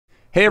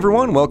Hey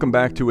everyone, welcome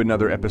back to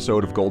another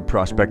episode of Gold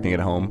Prospecting at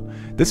Home.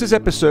 This is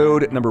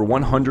episode number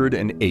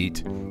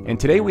 108, and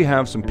today we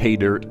have some pay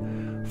dirt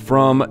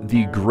from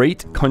the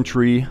great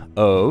country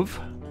of,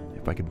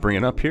 if I could bring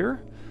it up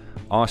here,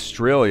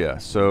 Australia.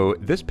 So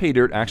this pay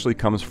dirt actually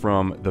comes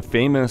from the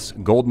famous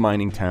gold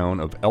mining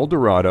town of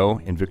Eldorado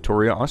in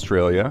Victoria,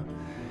 Australia.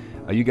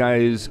 You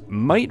guys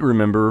might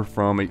remember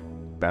from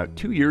about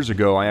 2 years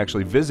ago, I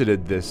actually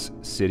visited this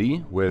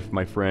city with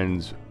my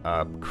friends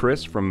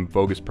Chris from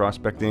Bogus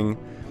Prospecting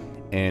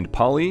and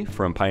Polly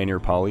from Pioneer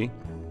Polly.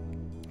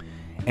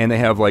 And they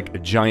have like a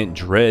giant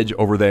dredge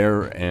over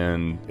there,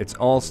 and it's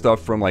all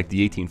stuff from like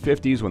the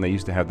 1850s when they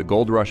used to have the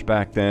gold rush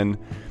back then.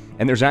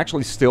 And there's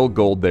actually still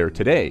gold there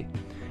today.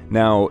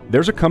 Now,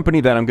 there's a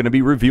company that I'm going to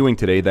be reviewing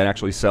today that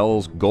actually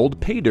sells gold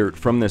pay dirt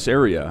from this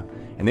area,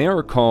 and they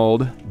are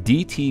called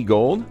DT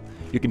Gold.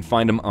 You can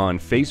find them on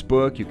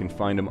Facebook, you can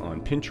find them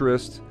on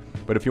Pinterest,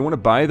 but if you want to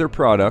buy their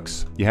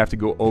products, you have to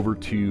go over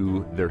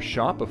to their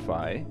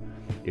Shopify.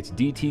 It's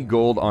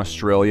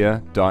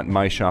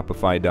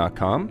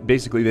dtgoldaustralia.myshopify.com.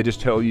 Basically, they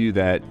just tell you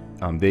that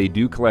they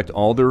do collect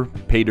all their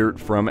pay dirt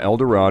from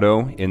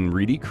Eldorado in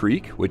Reedy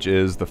Creek, which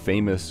is the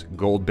famous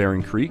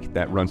gold-bearing creek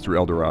that runs through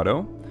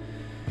Eldorado.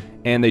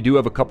 And they do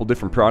have a couple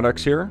different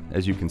products here,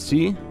 as you can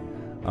see.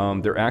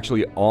 They're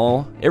actually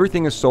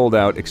everything is sold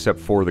out except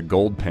for the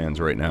gold pans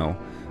right now.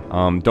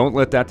 Don't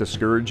let that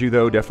discourage you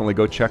though. Definitely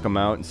go check them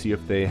out and see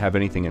if they have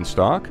anything in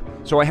stock.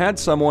 So I had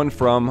someone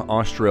from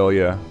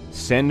Australia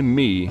send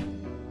me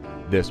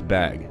this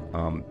bag.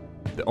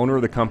 The owner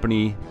of the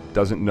company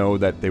doesn't know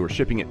that they were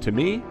shipping it to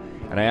me,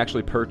 and I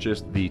actually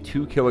purchased the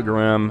 2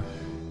 kilogram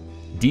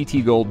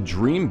DT Gold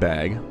Dream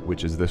Bag,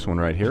 which is this one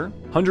right here.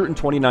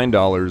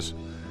 $129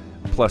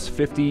 plus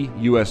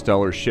 $50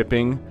 US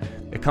shipping.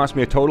 It cost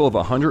me a total of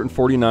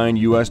 $149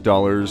 US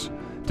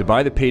to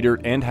buy the pay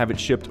dirt and have it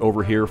shipped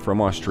over here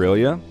from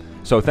Australia.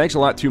 So thanks a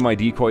lot to my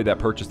decoy that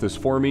purchased this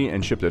for me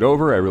and shipped it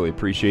over. I really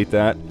appreciate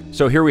that.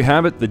 So here we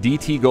have it, the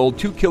DT Gold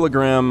 2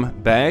 kilogram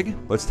bag.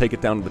 Let's take it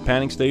down to the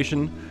panning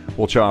station.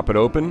 We'll chop it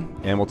open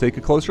and we'll take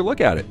a closer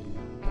look at it.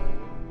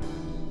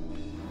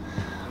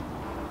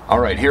 All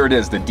right, here it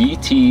is, the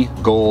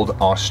DT Gold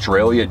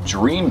Australia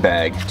Dream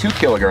Bag, 2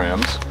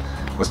 kilograms.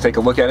 Let's take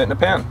a look at it in a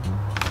pan.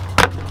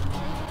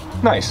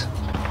 Nice.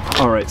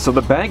 All right, so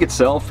the bag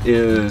itself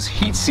is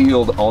heat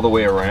sealed all the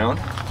way around.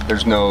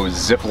 There's no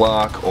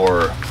Ziploc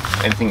or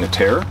anything to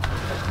tear.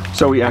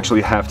 So we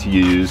actually have to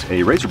use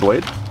a razor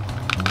blade.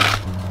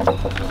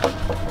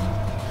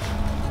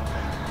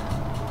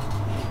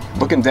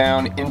 Looking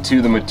down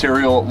into the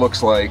material, it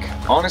looks like,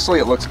 honestly,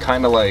 it looks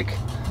kind of like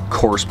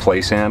coarse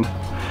play sand.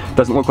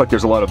 Doesn't look like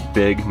there's a lot of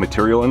big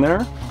material in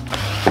there.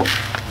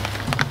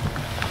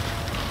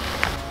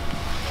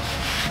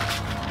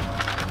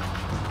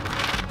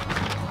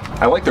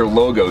 I like their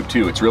logo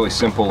too, it's really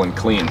simple and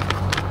clean.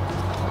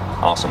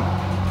 Awesome.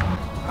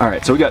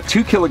 Alright, so we got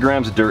 2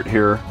 kilograms of dirt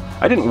here.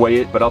 I didn't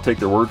weigh it, but I'll take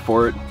their word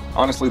for it.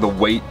 Honestly, the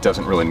weight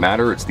doesn't really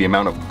matter, it's the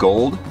amount of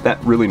gold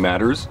that really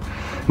matters.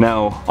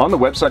 Now, on the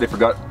website I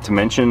forgot to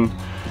mention,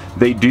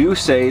 they do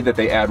say that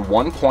they add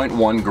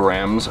 1.1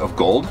 grams of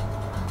gold,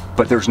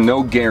 but there's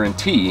no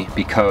guarantee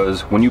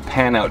because when you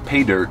pan out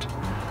pay dirt,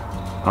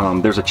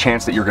 there's a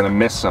chance that you're going to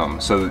miss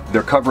some. So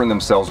they're covering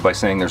themselves by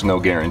saying there's no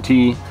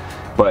guarantee.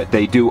 But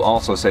they do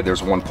also say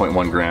there's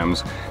 1.1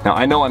 grams. Now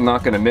I know I'm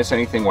not going to miss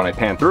anything when I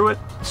pan through it,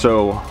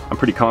 so I'm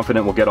pretty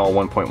confident we'll get all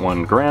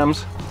 1.1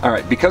 grams.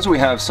 Alright, because we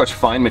have such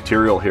fine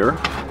material here,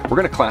 we're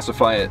going to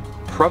classify it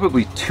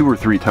probably 2 or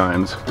 3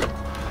 times.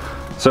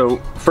 So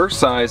first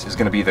size is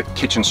going to be the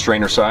kitchen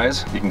strainer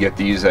size. You can get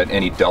these at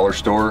any dollar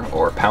store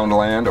or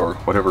Poundland or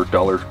whatever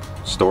dollar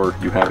store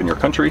you have in your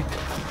country.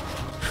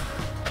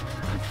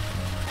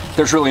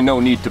 There's really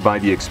no need to buy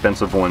the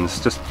expensive ones,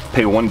 just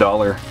pay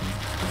 $1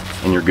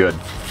 and you're good.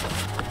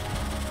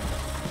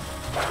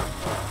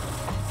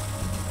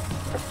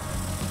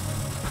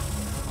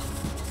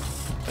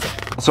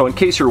 So in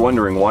case you're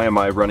wondering why am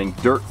I running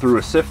dirt through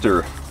a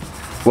sifter,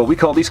 well, we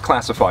call these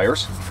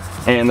classifiers,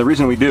 and the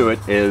reason we do it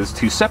is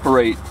to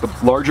separate the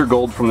larger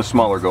gold from the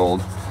smaller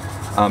gold,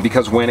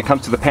 because when it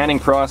comes to the panning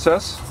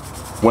process,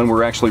 when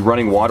we're actually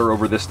running water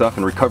over this stuff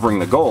and recovering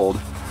the gold,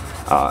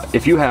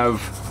 if you have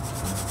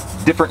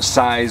different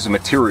size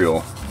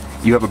material,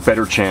 you have a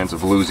better chance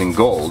of losing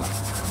gold.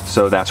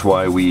 So that's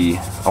why we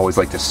always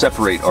like to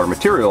separate our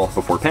material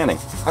before panning.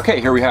 Okay,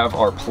 here we have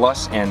our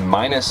plus and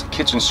minus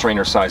kitchen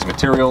strainer size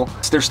material.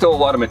 There's still a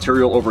lot of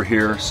material over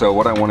here, so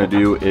what I want to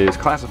do is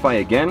classify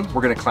again.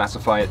 We're going to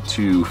classify it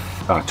to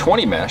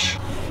 20 mesh.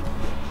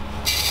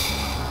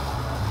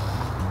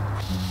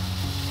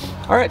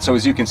 Alright, so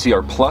as you can see,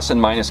 our plus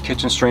and minus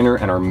kitchen strainer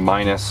and our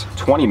minus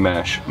 20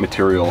 mesh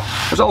material,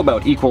 there's all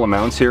about equal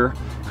amounts here.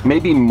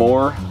 Maybe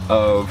more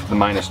of the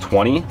minus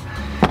 20.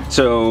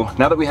 So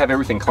now that we have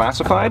everything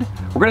classified,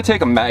 we're going to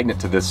take a magnet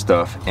to this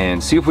stuff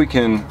and see if we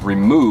can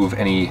remove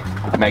any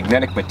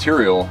magnetic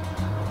material.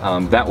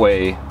 That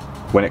way,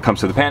 when it comes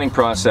to the panning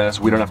process,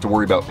 we don't have to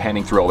worry about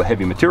panning through all the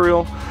heavy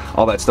material.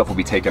 All that stuff will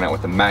be taken out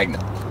with the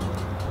magnet.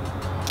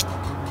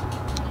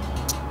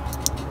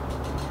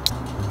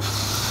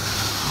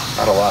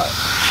 Not a lot.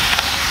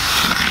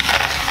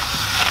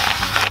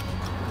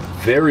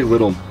 Very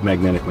little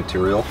magnetic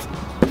material.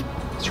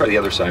 Let's try the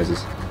other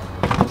sizes.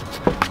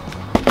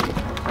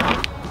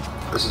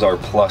 This is our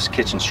plus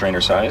kitchen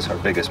strainer size, our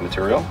biggest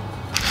material.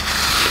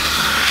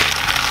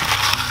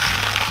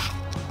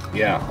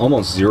 Yeah,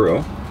 almost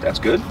zero. That's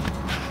good.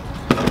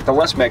 The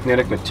less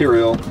magnetic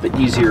material, the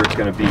easier it's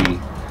going to be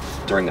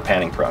during the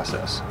panning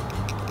process.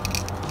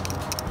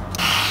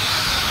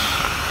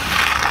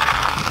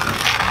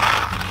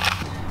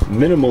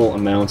 Minimal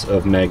amounts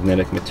of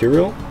magnetic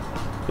material.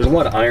 There's a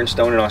lot of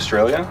ironstone in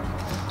Australia.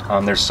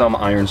 There's some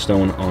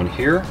ironstone on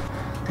here.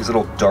 These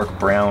little dark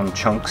brown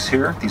chunks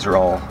here, these are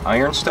all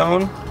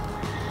ironstone.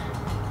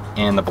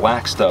 And the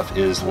black stuff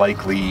is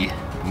likely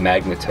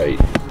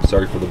magnetite.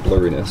 Sorry for the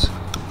blurriness.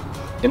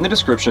 In the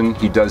description,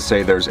 he does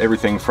say there's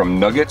everything from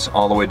nuggets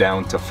all the way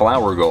down to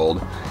flour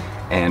gold.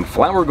 And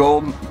flour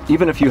gold,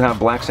 even if you have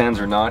black sands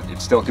or not,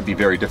 it still could be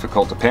very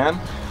difficult to pan.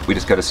 We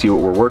just got to see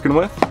what we're working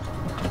with.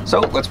 So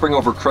let's bring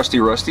over Crusty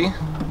Rusty.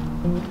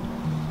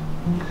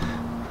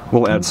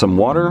 We'll add some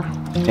water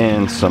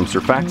and some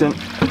surfactant.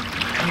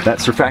 That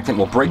surfactant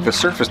will break the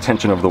surface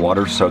tension of the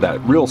water so that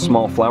real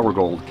small flour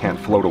gold can't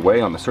float away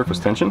on the surface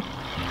tension.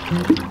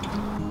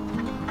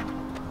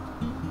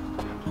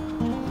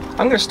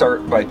 I'm going to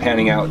start by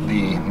panning out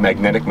the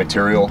magnetic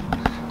material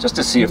just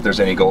to see if there's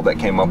any gold that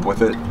came up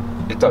with it.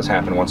 It does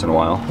happen once in a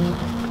while.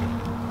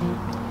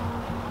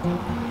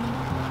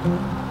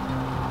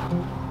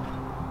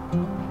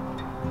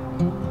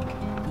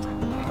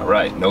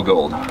 Alright, no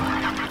gold.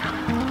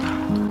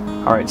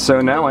 Alright,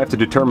 so now I have to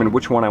determine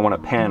which one I want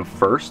to pan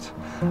first.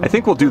 I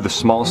think we'll do the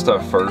small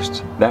stuff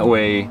first. That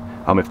way,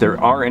 if there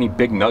are any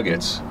big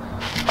nuggets,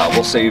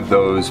 we'll save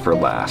those for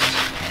last.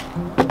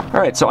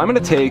 Alright, so I'm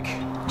going to take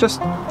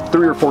just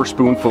 3 or 4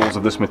 spoonfuls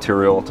of this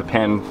material to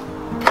pan,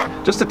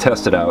 just to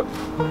test it out.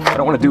 I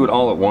don't want to do it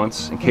all at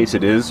once in case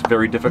it is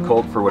very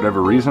difficult for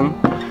whatever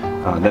reason.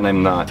 Then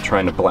I'm not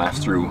trying to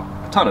blast through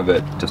a ton of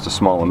it, just a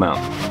small amount,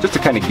 just to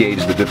kind of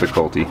gauge the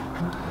difficulty.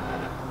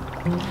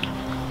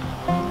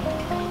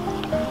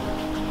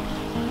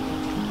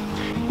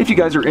 If you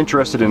guys are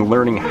interested in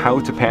learning how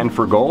to pan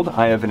for gold,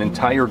 I have an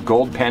entire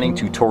gold panning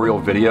tutorial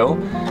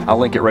video. I'll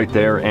link it right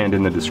there and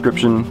in the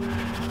description.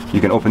 You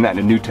can open that in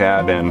a new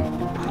tab and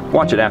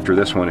watch it after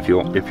this one if you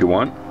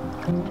want.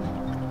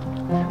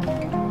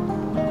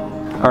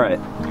 Alright,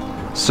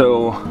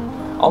 so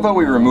although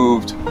we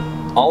removed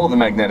all of the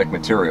magnetic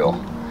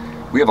material,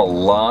 we have a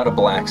lot of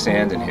black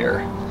sand in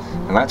here.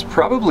 And that's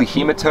probably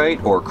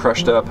hematite or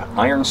crushed up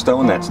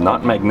ironstone that's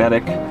not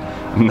magnetic.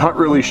 I'm not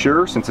really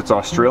sure, since it's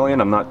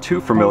Australian. I'm not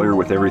too familiar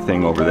with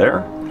everything over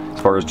there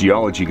as far as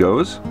geology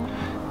goes.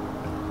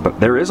 But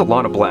there is a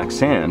lot of black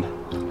sand,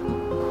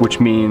 which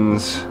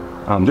means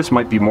this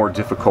might be more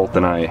difficult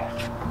than I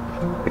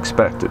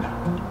expected.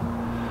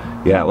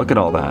 Yeah, look at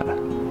all that.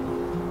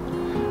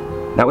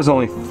 That was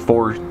only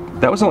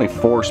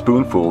 4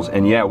 spoonfuls,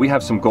 and yeah, we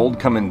have some gold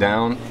coming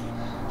down.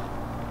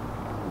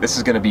 This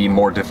is going to be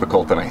more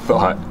difficult than I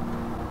thought.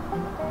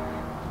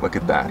 Look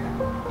at that.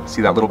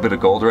 See that little bit of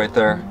gold right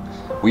there?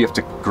 We have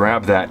to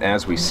grab that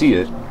as we see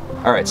it.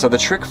 Alright, so the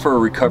trick for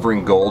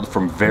recovering gold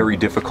from very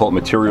difficult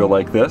material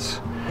like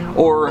this,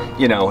 or,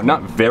 you know,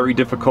 not very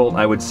difficult,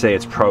 I would say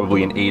it's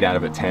probably an 8 out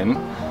of a 10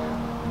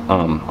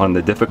 on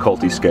the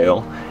difficulty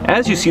scale.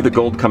 As you see the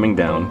gold coming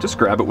down, just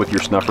grab it with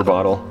your snuffer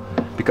bottle,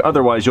 because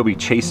otherwise you'll be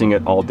chasing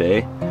it all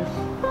day.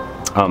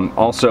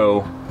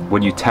 Also,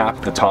 when you tap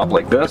the top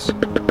like this,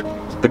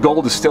 the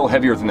gold is still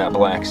heavier than that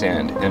black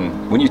sand,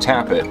 and when you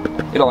tap it,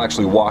 it'll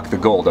actually walk the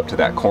gold up to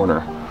that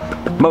corner.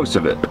 Most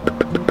of it.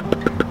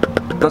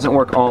 Doesn't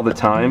work all the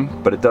time,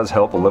 but it does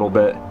help a little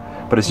bit.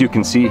 But as you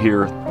can see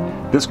here,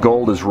 this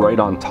gold is right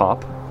on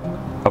top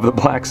of the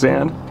black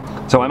sand.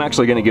 So I'm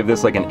actually going to give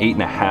this like an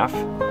 8.5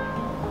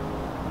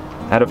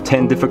 out of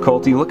 10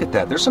 difficulty. Look at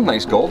that, there's some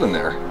nice gold in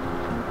there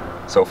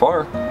so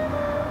far.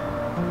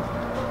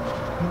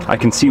 I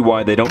can see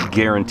why they don't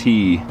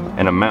guarantee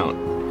an amount,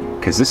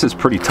 because this is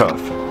pretty tough.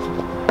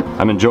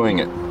 I'm enjoying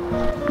it.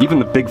 Even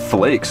the big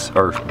flakes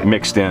are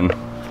mixed in.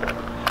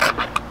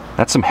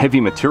 That's some heavy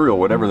material,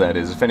 whatever that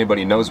is. If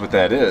anybody knows what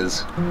that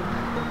is,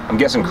 I'm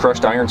guessing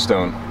crushed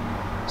ironstone.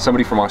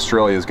 Somebody from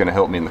Australia is going to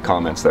help me in the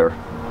comments there.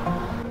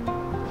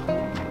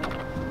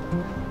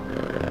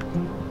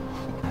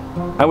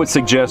 I would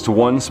suggest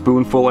 1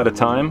 spoonful at a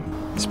time,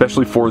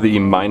 especially for the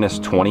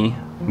 -20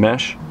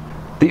 mesh.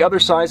 The other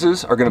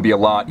sizes are going to be a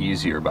lot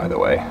easier, by the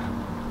way.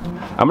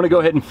 I'm going to go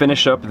ahead and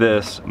finish up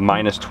this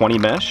 -20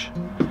 mesh.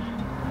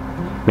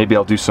 Maybe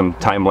I'll do some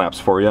time lapse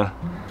for you,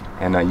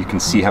 and you can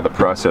see how the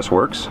process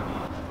works.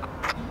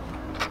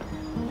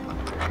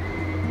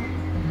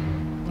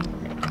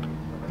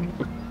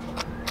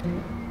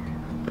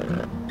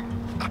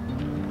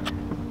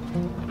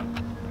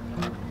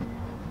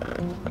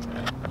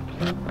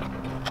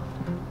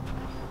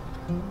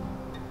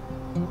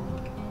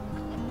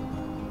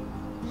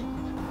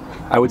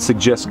 I would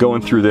suggest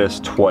going through this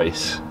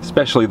twice,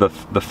 especially the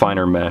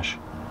finer mesh.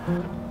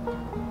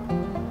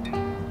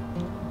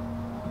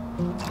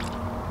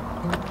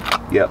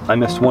 Yep, I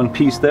missed one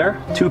piece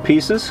there. 2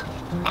 pieces.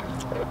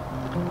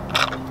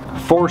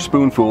 4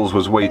 spoonfuls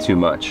was way too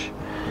much.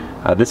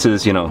 This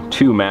is, you know,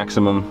 2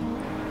 maximum,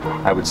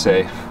 I would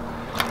say.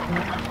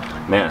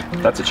 Man,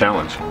 that's a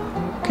challenge.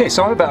 Okay,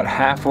 so I'm about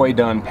halfway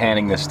done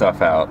panning this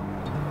stuff out.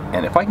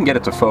 And if I can get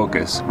it to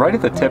focus, right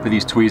at the tip of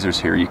these tweezers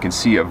here, you can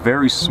see a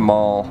very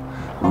small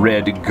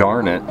red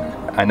garnet.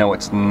 I know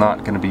it's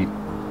not going to be,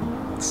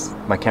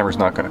 my camera's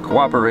not going to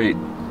cooperate.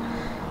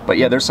 But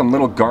yeah, there's some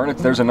little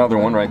garnets. There's another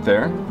one right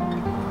there.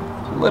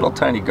 Little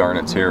tiny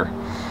garnets here.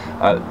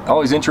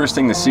 Always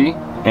interesting to see.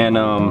 And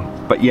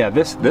but yeah,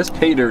 this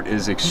Paydirt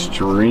is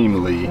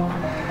extremely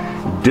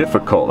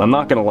difficult. I'm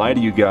not gonna lie to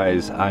you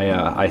guys.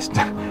 I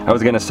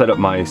was gonna set up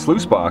my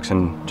sluice box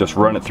and just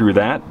run it through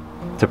that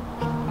to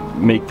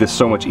make this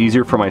so much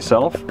easier for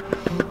myself.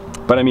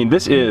 But I mean,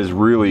 this is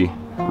really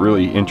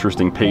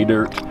interesting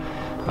Paydirt.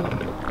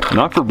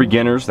 Not for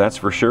beginners, that's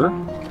for sure.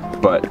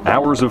 But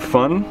hours of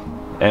fun,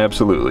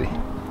 absolutely.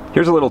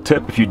 Here's a little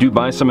tip: if you do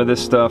buy some of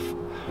this stuff,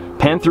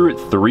 pan through it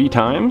 3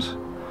 times.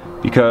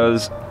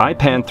 Because I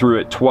panned through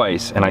it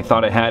twice and I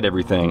thought I had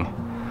everything,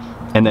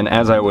 and then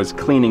as I was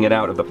cleaning it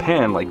out of the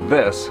pan like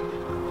this,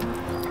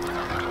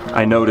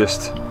 I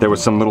noticed there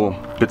was some little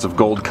bits of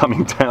gold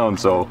coming down.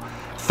 So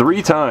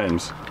 3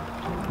 times.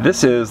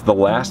 This is the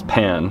last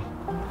pan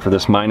for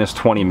this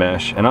 -20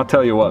 mesh, and I'll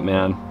tell you what,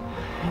 man,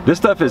 this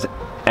stuff is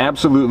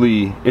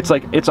absolutely,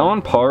 it's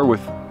on par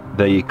with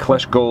the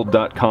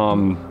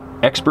kleshgold.com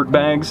expert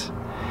bags.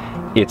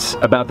 It's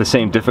about the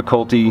same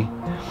difficulty.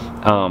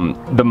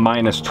 The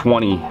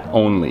 -20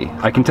 only.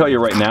 I can tell you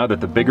right now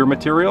that the bigger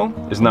material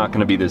is not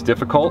going to be this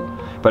difficult,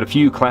 but if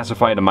you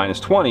classify it to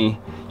 -20,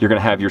 you're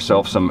going to have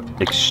yourself some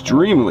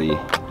extremely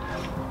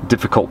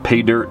difficult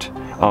Paydirt.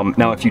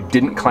 Now if you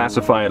didn't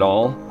classify at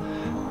all,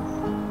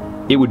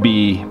 it would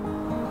be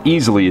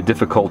easily a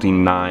difficulty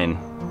 9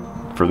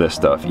 for this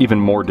stuff, even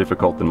more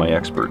difficult than my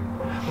expert.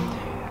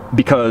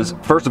 Because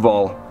first of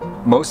all,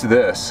 most of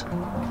this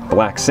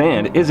black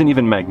sand isn't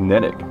even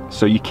magnetic,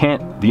 so you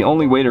can't, the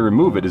only way to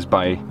remove it is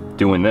by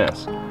doing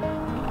this.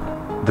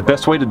 The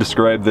best way to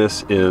describe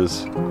this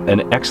is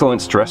an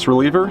excellent stress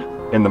reliever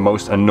in the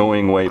most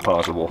annoying way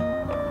possible.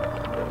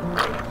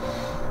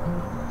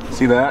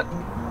 See that?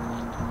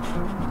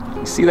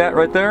 You see that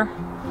right there?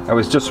 I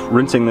was just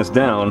rinsing this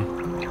down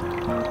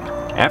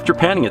after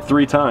panning it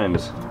 3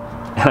 times,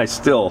 and I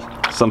still,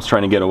 some's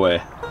trying to get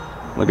away.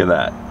 Look at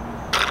that.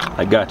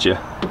 I got you.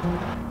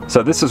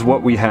 So this is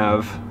what we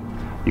have.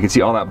 You can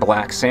see all that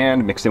black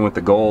sand mixed in with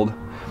the gold.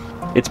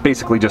 It's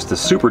basically just a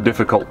super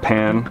difficult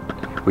pan.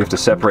 We have to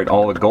separate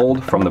all the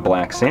gold from the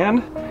black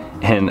sand.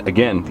 And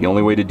again, the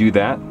only way to do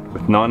that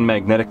with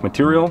non-magnetic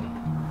material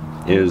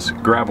is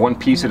grab 1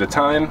 piece at a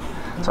time.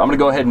 So I'm gonna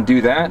go ahead and do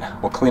that.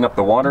 We'll clean up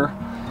the water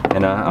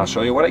and I'll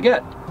show you what I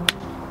get.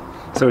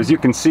 So as you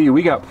can see,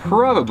 we got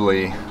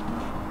probably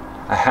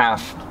a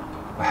half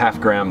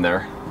gram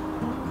there.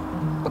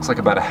 Looks like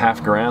about a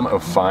half gram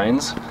of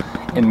fines.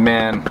 And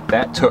man,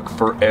 that took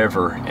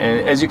forever.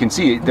 And as you can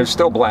see, there's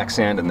still black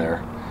sand in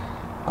there.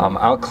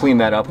 I'll clean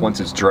that up once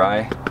it's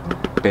dry.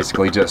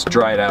 Basically just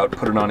dry it out,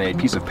 put it on a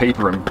piece of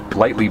paper and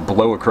lightly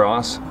blow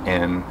across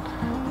and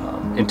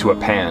into a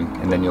pan.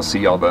 And then you'll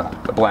see all the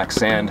black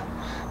sand.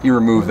 You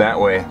remove that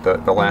way,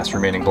 the last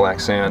remaining black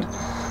sand.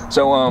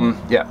 So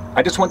yeah,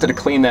 I just wanted to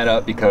clean that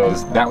up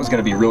because that was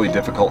gonna be really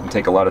difficult and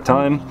take a lot of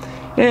time.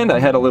 And I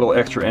had a little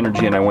extra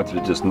energy and I wanted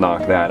to just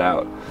knock that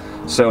out.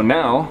 So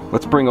now,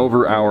 let's bring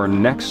over our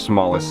next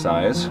smallest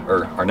size,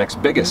 or our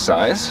next biggest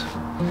size,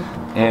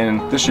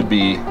 and this should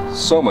be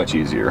so much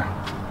easier.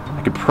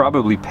 I could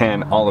probably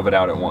pan all of it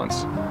out at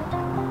once.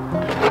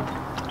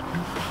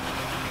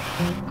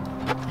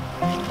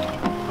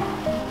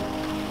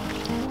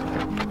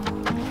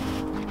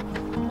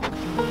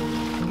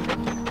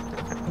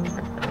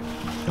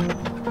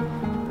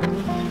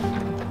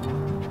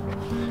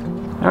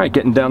 Alright,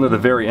 getting down to the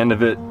very end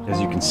of it, as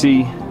you can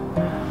see,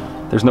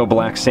 there's no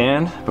black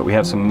sand, but we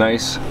have some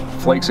nice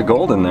flakes of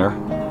gold in there.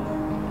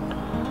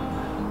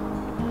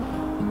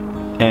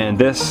 And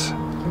this,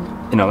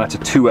 you know, that's a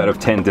 2 out of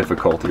 10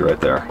 difficulty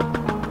right there.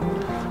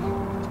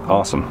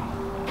 Awesome.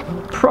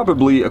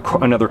 Probably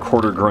another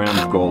 1/4 gram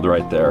of gold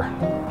right there.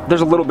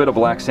 There's a little bit of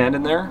black sand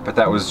in there, but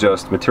that was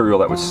just material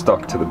that was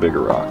stuck to the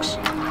bigger rocks.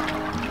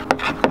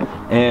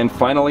 And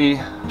finally,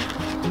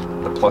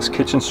 the Plus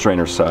kitchen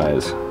strainer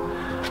size.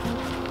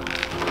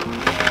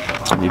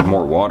 I need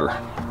more water.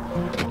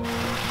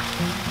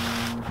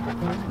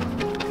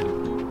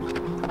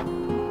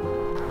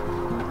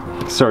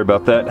 Sorry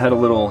about that, had a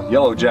little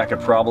yellow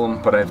jacket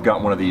problem, but I've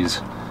got one of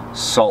these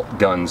salt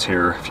guns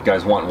here. If you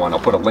guys want one, I'll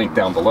put a link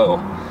down below.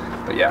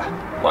 But yeah,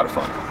 a lot of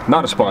fun.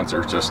 Not a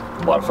sponsor, just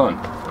a lot of fun.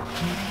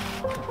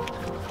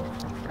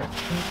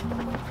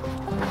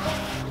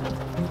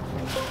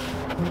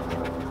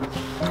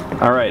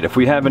 All right, if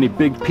we have any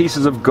big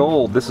pieces of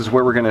gold, this is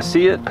where we're gonna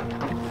see it.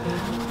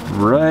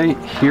 Right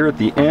here at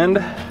the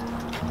end.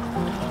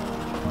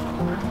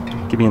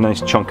 Give me a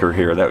nice chunker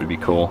here, that would be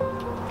cool.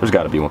 There's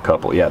got to be a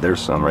couple. Yeah, there's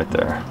some right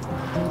there.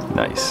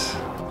 Nice.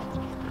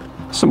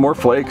 Some more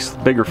flakes,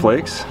 bigger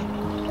flakes.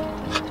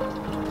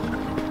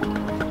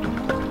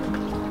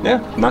 Yeah,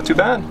 not too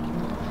bad.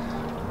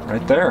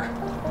 Right there.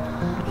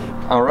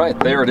 All right,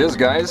 there it is,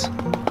 guys.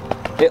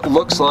 It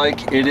looks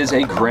like it is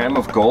a gram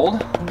of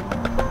gold,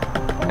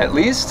 at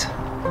least.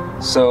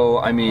 So,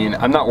 I mean,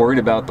 I'm not worried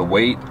about the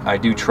weight. I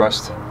do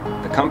trust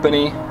the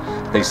company.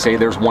 They say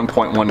there's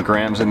 1.1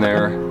 grams in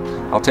there.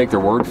 I'll take their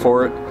word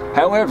for it.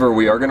 However,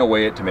 we are gonna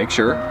weigh it to make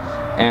sure.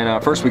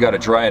 And first we gotta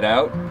dry it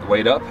out,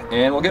 weigh it up,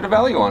 and we'll get a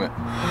value on it.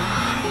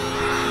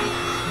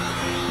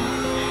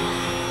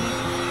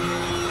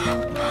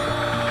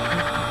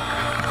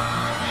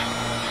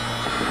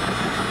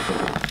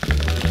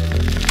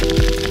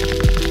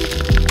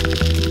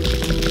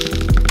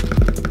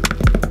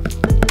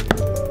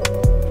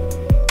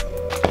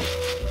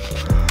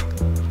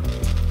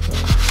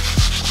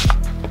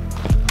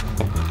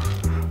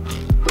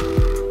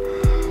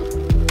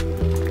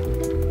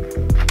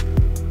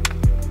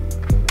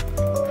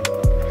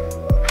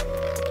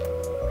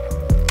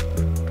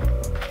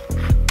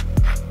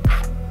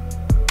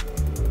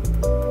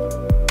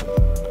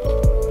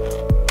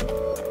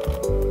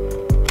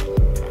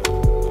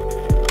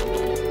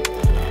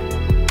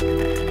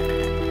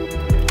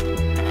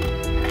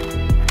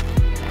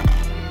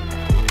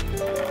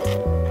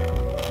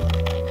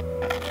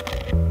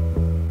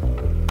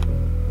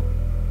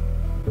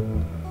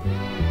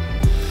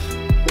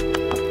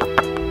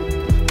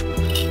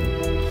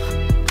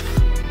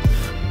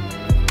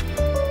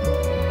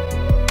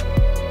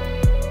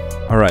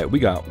 All right, we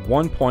got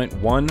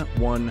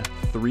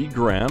 1.113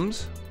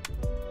 grams,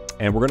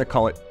 and we're gonna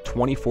call it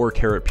 24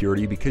 karat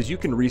purity because you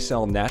can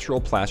resell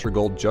natural placer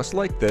gold just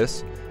like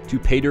this to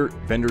pay dirt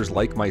vendors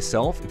like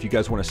myself. If you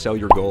guys wanna sell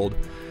your gold,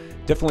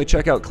 definitely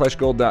check out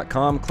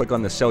kleshgold.com, click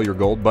on the sell your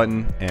gold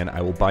button, and I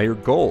will buy your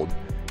gold.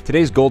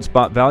 Today's gold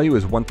spot value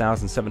is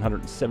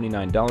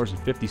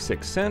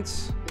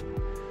 $1,779.56.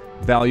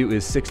 Value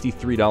is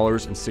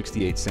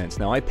 $63.68.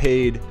 Now I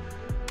paid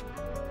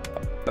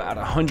about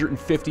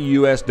 150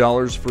 US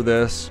dollars for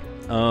this.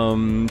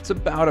 It's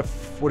about a,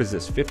 what is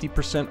this,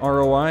 50%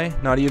 ROI?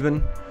 Not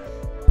even.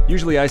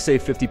 Usually I say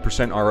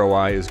 50%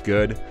 ROI is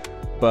good,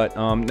 but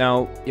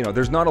now, you know,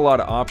 there's not a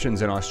lot of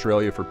options in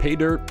Australia for pay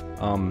dirt.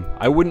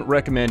 I wouldn't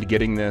recommend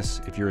getting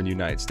this if you're in the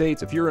United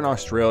States. If you're in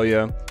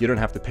Australia, you don't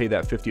have to pay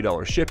that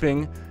 $50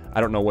 shipping.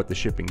 I don't know what the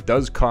shipping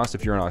does cost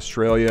if you're in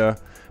Australia,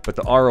 but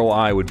the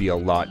ROI would be a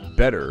lot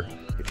better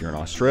if you're in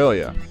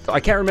Australia. I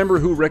can't remember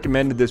who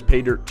recommended this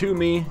pay dirt to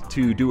me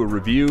to do a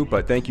review,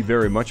 but thank you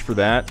very much for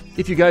that.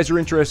 If you guys are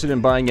interested in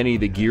buying any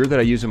of the gear that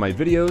I use in my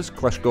videos,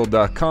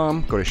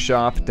 kleshgold.com, go to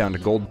shop, down to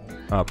gold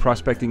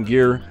prospecting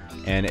gear,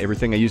 and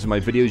everything I use in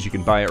my videos, you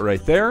can buy it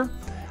right there.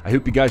 I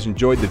hope you guys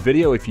enjoyed the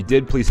video. If you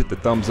did, please hit the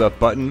thumbs up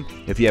button.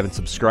 If you haven't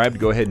subscribed,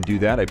 go ahead and do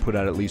that. I put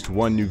out at least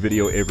one new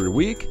video every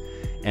week,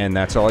 and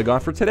that's all I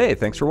got for today.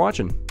 Thanks for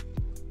watching.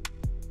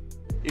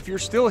 If you're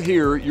still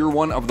here, you're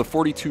one of the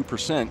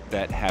 42%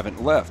 that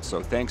haven't left,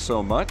 so thanks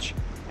so much.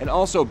 And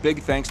also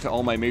big thanks to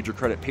all my Major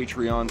Credit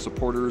Patreon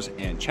supporters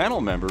and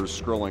channel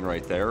members scrolling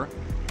right there.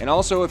 And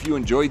also, if you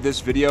enjoyed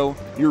this video,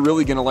 you're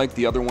really gonna like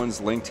the other ones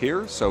linked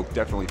here, so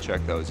definitely check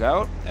those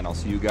out, and I'll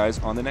see you guys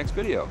on the next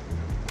video.